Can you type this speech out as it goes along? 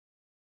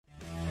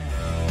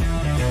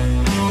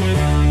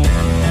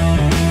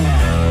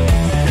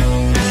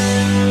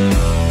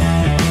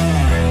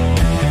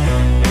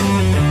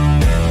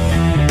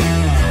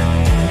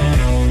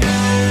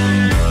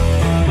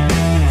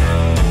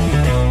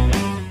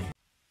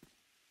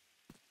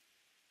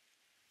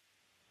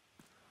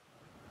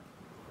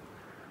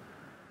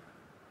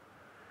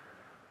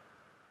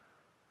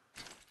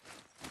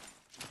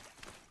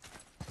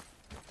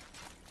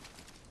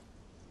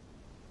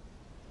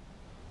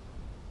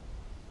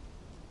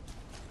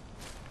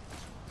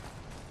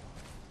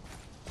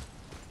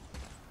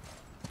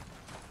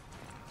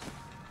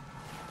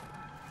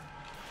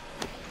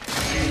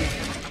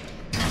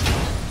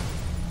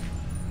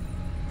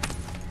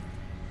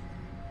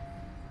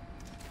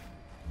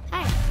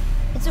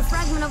It's a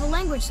fragment of a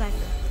language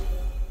cipher.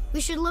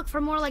 We should look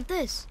for more like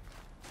this.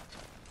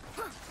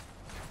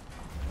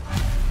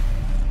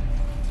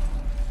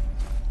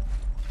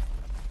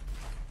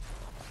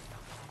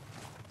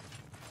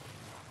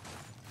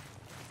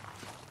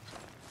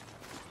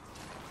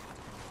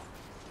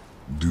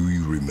 Do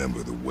you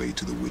remember the way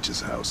to the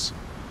witch's house?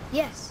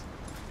 Yes.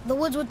 The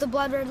woods with the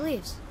blood-red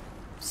leaves.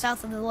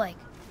 South of the lake.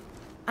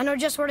 I know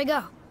just where to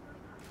go.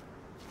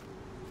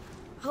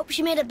 Hope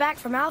she made it back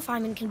from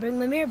Alfheim and can bring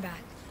Mimir back.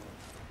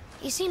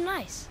 He seemed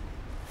nice.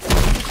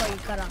 Before you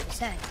cut off his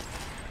head.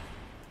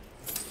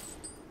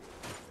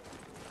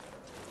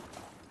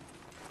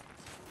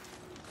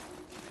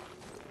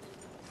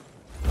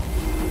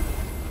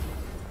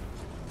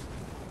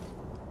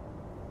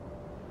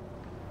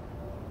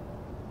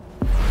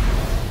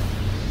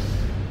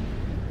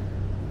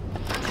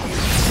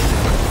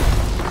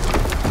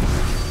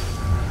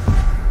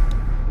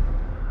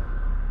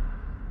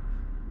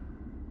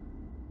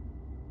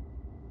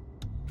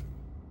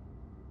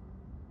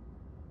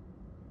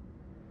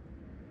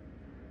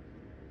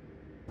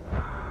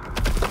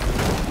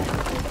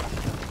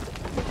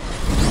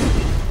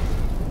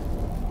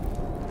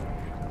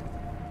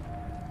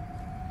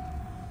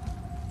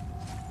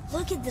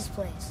 Look at this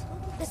place.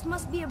 This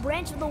must be a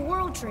branch of the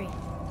World Tree.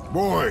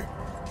 Boy,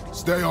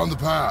 stay on the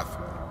path.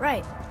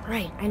 Right,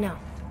 I know.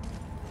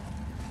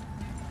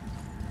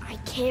 I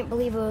can't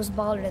believe it was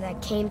Baldur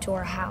that came to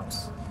our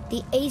house.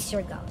 The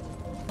Aesir god.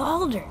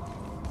 Baldur!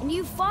 And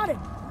you fought him,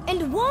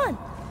 and won!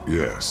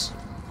 Yes.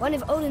 One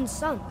of Odin's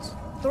sons,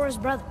 Thor's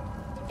brother.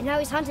 And now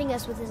he's hunting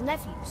us with his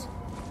nephews.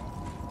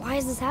 Why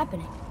is this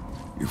happening?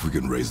 If we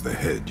can raise the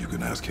head, you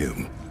can ask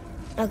him.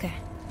 Okay.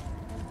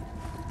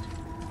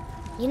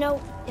 You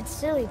know, it's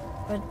silly,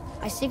 but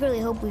I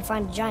secretly hope we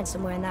find a giant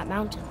somewhere in that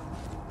mountain.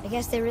 I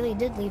guess they really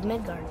did leave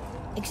Midgard,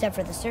 except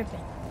for the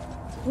serpent.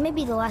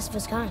 Maybe the last of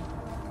his kind.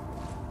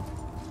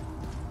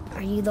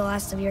 Are you the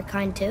last of your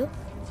kind too?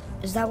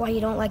 Is that why you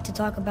don't like to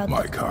talk about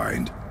My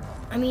kind?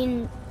 I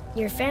mean,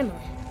 your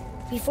family.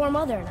 Before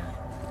Mother and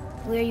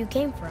I. Where you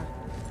came from.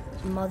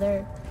 A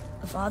mother,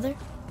 a father?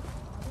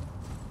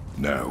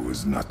 Now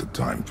is not the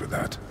time for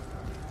that.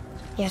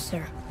 Yes,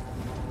 sir.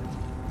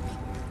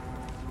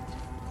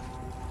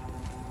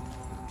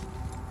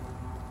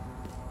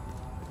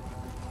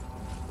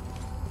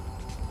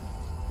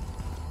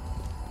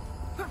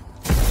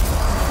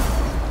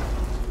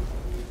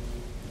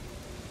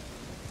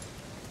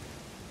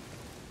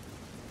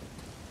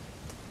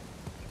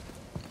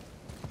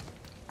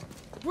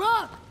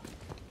 Rock!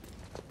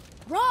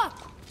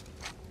 Rock!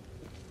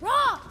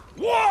 Rock!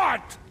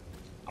 What?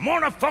 I'm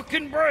on a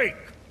fucking break.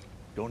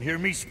 Don't hear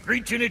me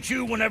screeching at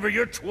you whenever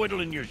you're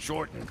twiddling your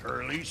short and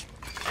curlies.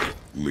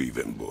 Leave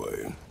him,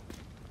 boy.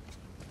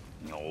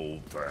 No,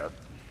 Pep.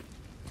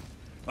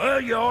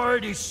 Well, you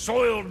already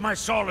soiled my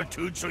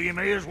solitude, so you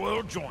may as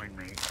well join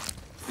me.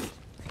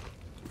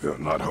 You're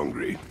not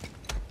hungry.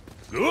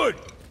 Good.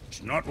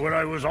 It's not what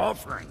I was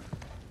offering.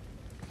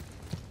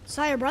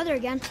 Saw your brother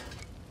again.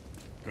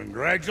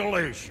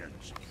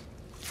 Congratulations.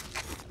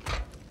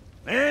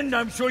 And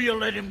I'm sure you'll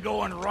let him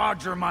go and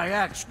Roger my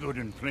axe good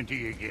and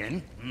plenty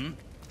again, hmm?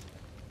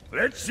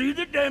 Let's see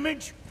the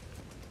damage.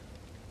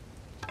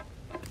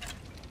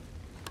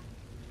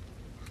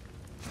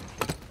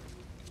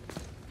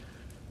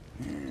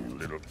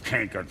 Little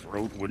canker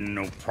throat wouldn't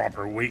know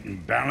proper weight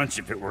and balance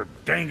if it were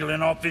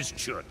dangling off his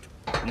chut.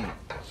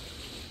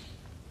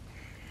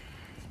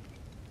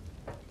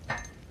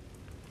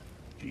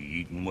 You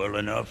eating well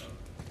enough?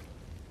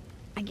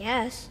 I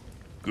guess.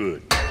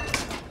 Good.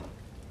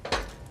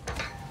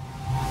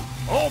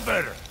 All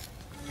better.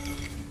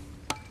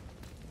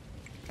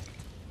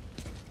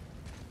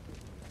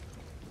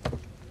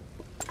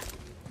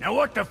 Now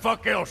what the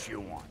fuck else you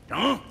want,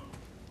 huh?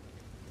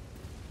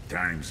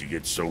 Times he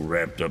gets so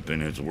wrapped up in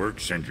his work,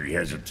 Sentry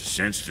hasn't the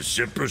sense to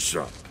sip or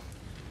sup.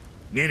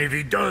 And if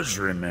he does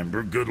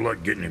remember, good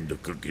luck getting him to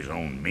cook his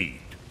own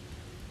meat.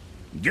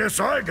 Guess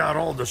I got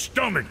all the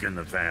stomach in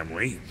the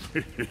family.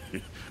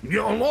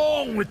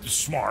 Along with the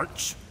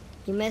smarts.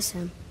 You miss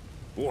him.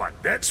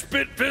 What, that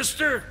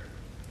spit-fister?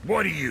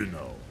 What do you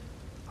know?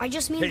 I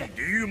just mean Hey, that...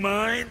 do you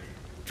mind?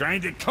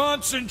 Trying to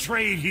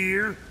concentrate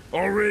here,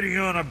 already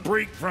on a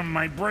break from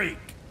my break.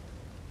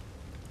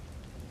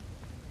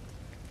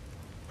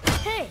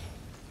 Hey!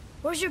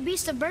 Where's your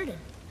beast of burden?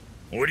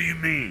 What do you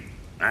mean?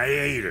 I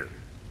ate her.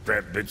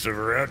 Fat bits of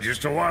her out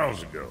just a while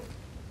ago.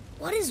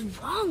 What is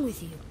wrong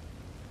with you?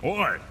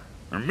 What?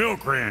 Her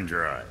milk ran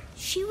dry.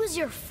 She was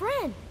your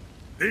friend.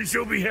 Then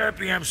she'll be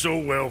happy I'm so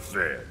well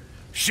fed.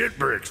 Shit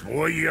bricks,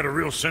 boy, you got a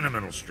real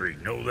sentimental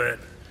streak, know that?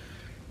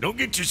 Don't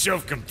get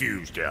yourself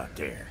confused out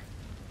there.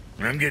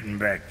 I'm getting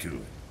back to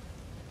it.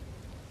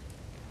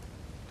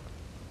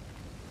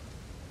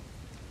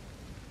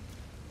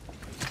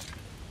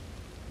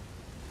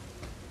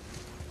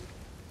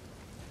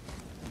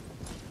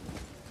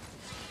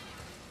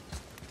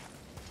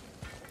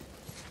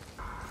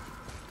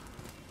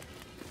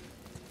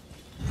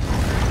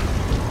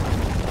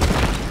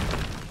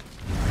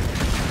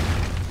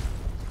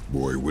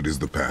 Boy, what is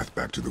the path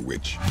back to the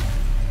witch?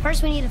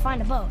 First, we need to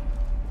find a boat.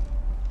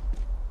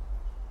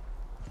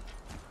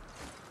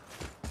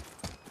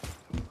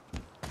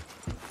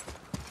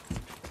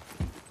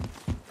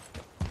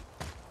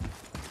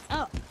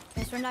 Oh,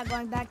 guess we're not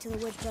going back to the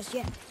woods just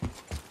yet.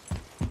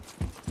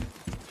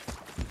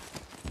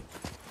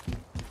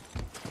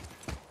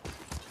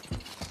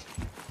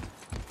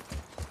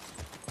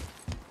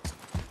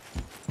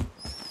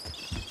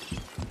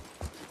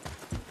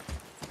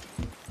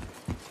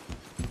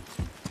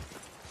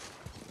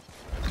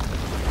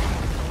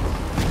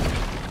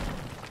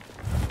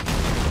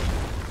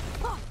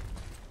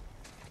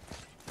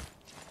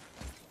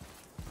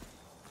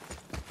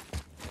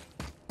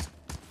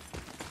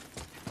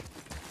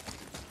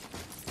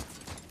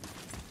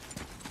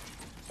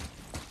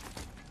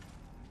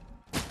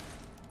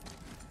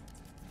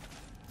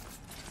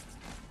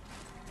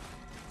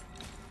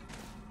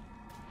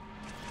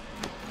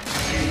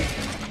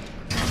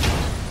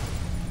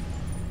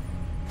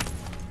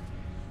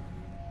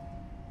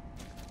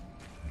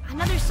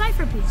 Another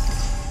cipher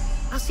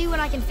piece. I'll see what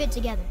I can fit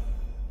together.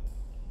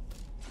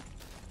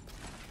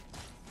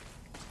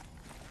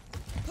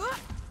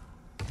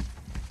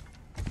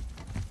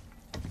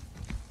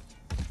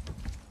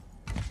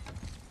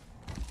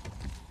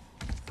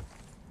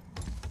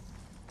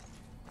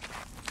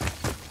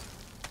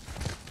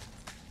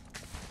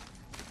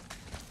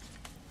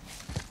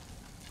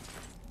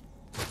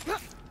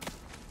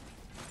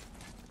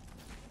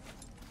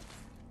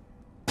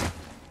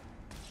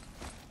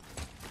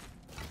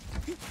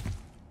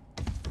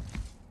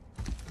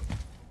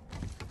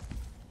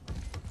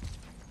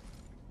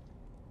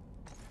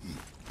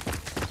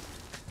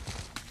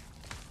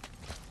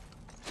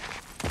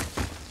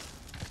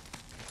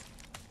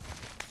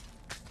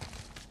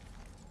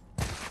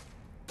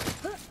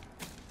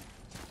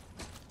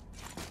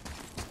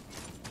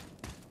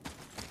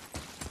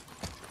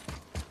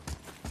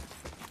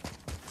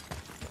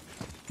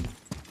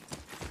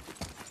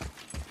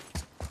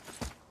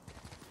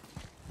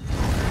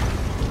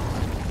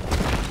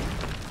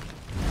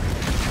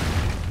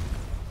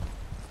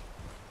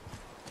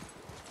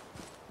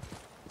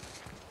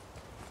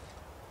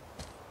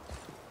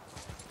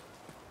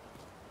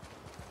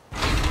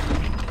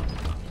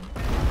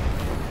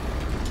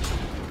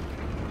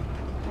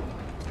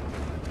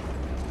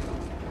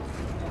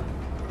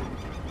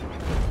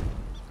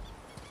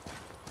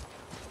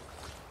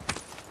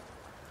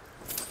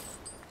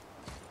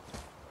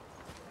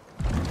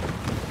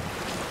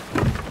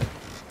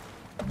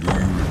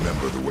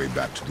 Way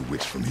back to the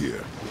witch from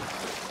here.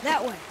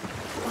 That way,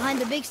 behind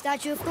the big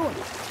statue of Thor.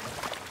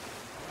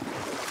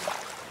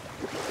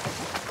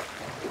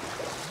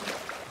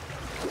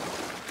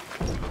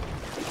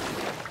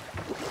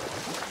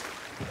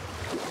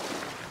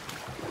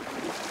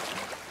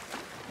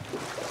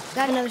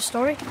 Got another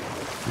story?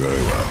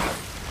 Very well.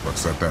 But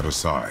set that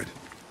aside.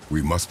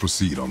 We must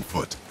proceed on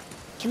foot.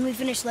 Can we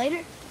finish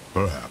later?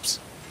 Perhaps.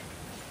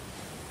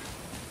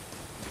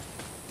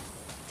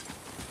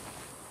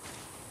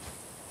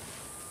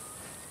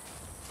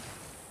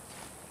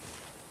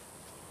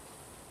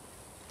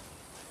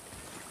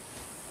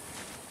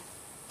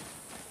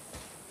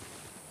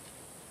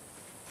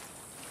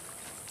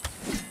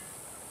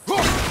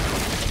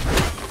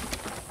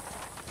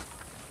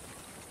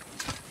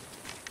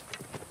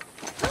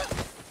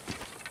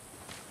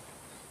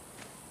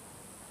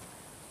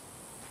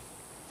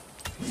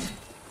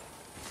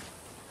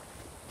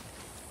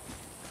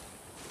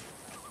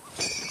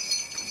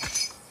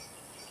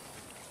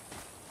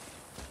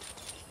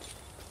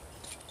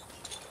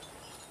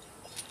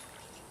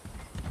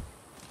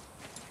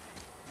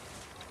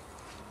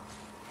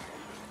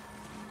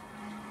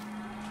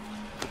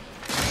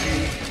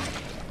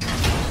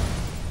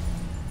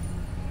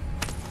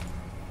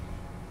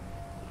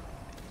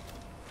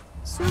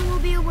 Soon we'll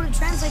be able to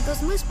translate those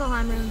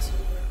Muspelheim runes.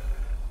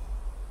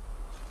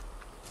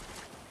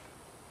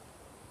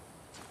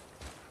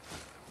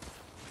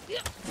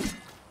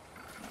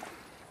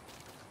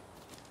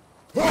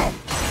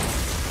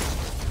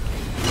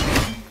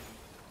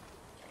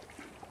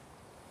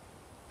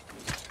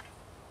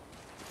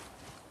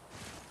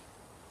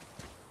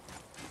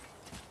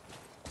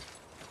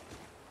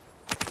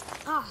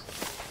 Ah,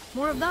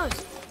 more of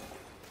those.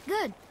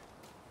 Good.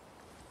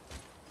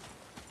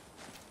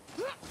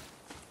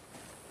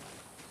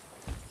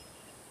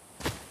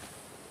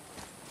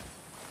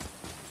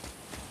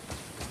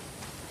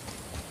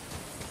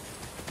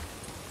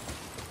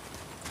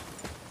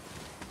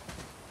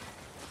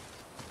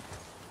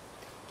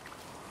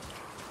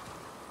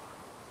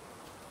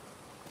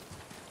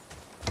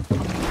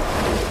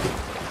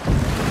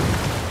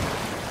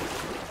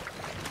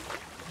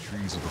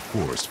 Trees of the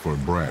forest for a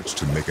branch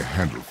to make a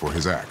handle for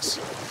his axe.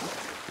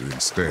 But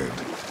instead,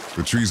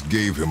 the trees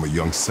gave him a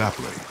young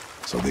sapling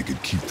so they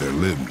could keep their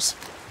limbs.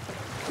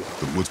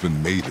 The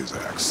woodsman made his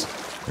axe,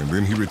 and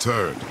then he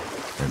returned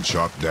and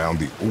chopped down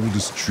the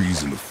oldest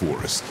trees in the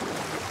forest.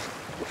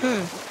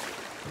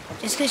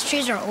 Just because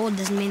trees are old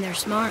doesn't mean they're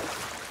smart.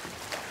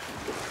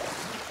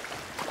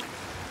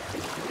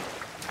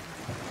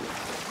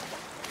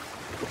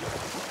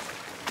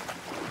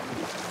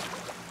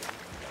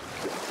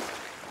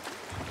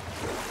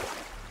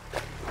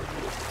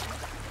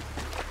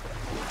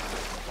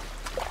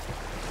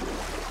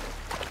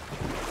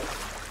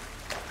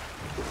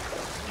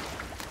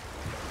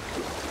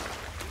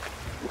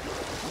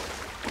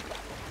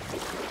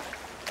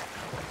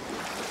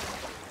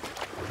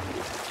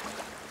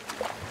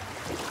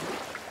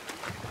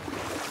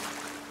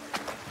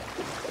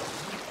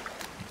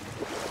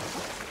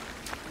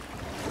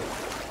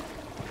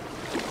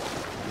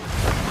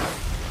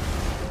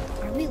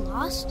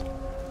 lost?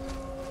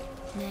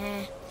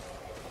 Nah.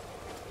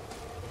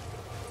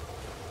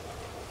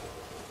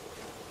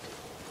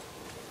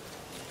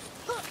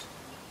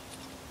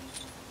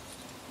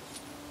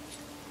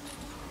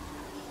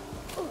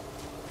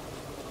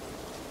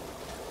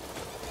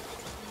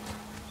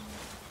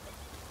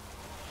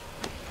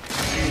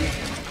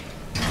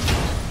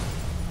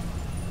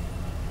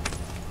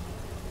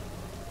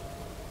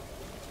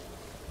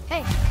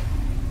 Hey,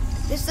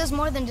 this does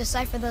more than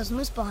decipher those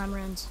Muspelheim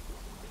runes.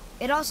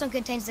 It also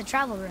contains the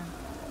travel room.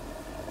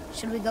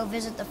 Should we go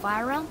visit the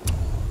fire realm?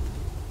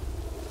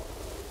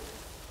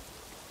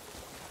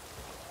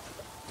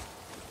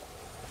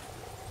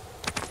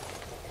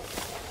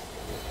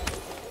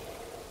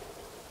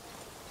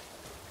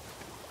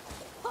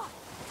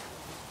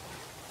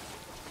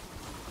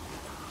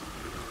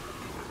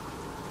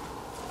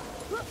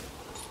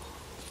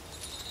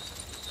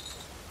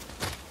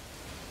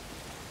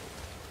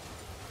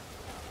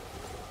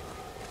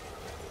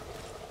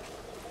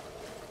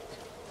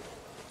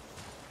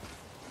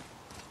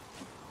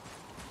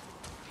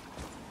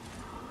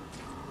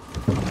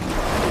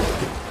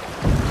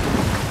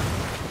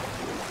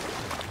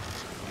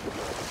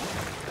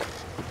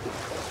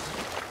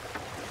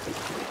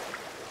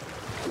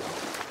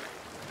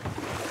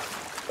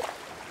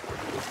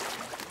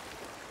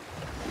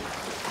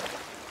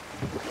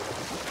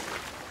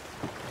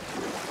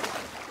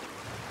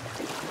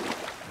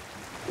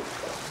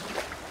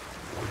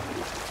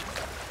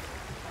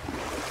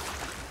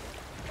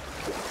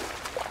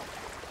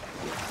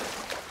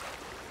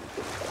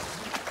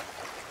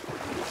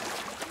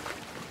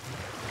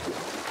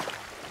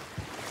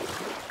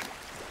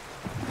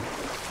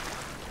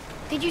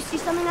 Did you see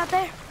something out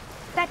there?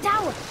 That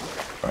tower!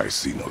 I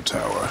see no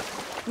tower.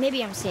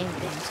 Maybe I'm seeing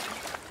things.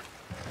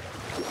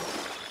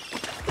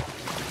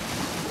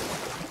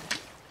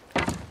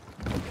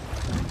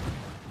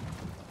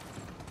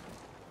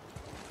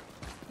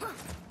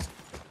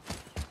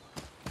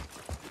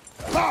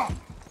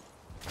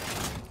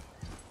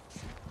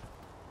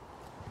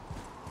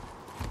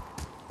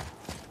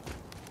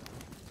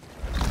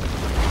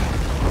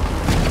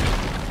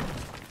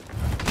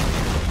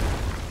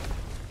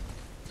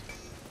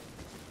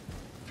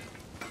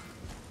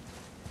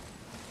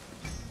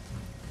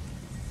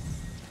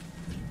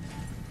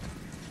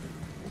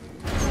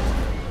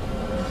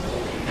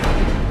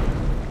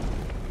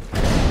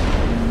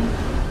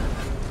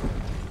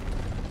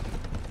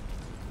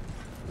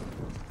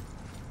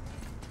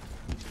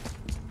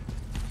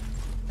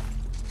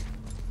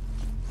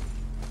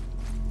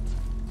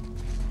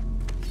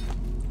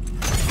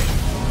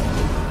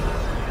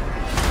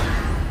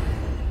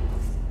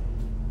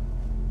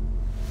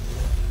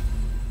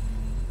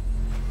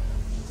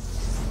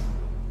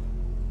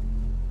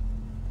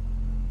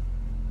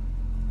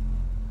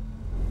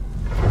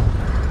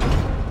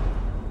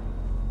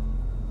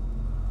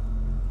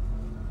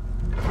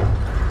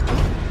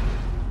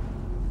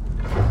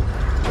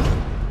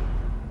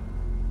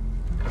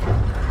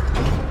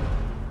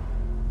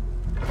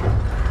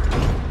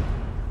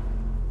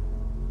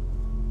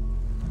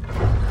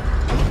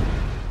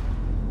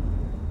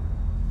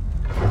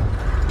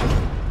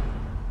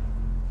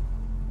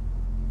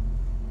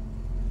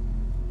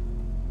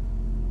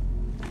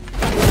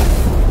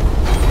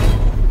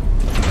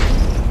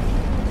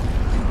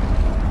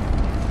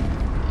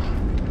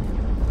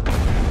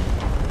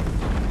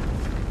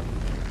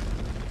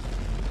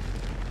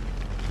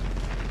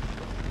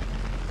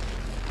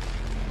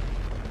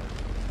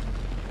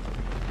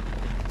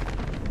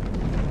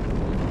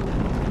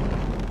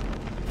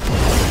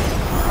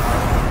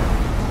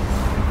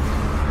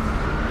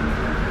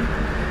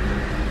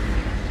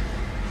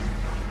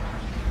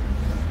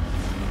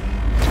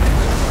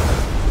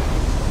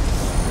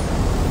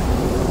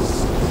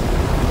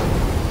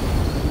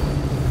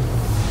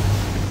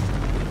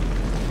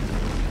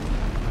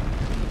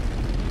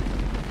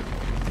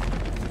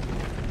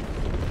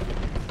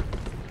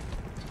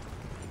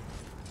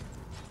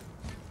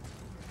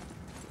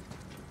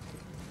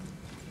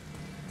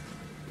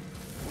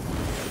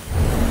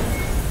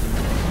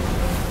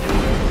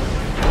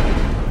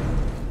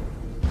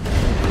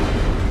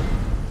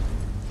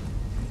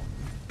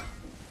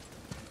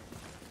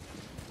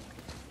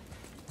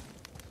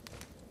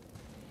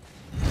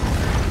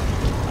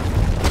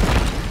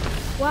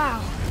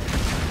 Wow.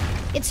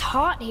 It's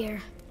hot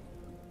here.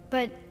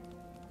 But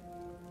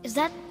is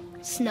that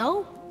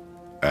snow?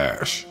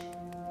 Ash.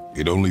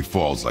 It only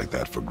falls like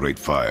that for great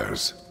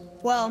fires.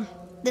 Well,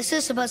 this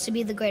is supposed to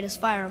be the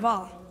greatest fire of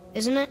all,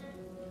 isn't it?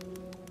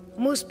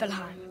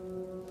 Muspelheim.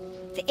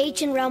 The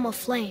ancient realm of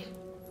flame.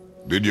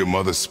 Did your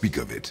mother speak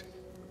of it?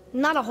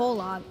 Not a whole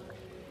lot.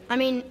 I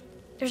mean,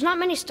 there's not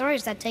many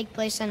stories that take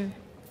place in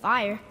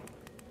fire.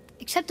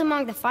 Except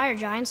among the fire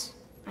giants,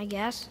 I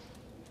guess.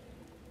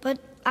 But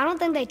I don't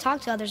think they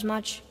talk to others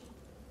much.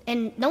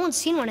 And no one's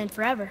seen one in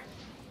forever.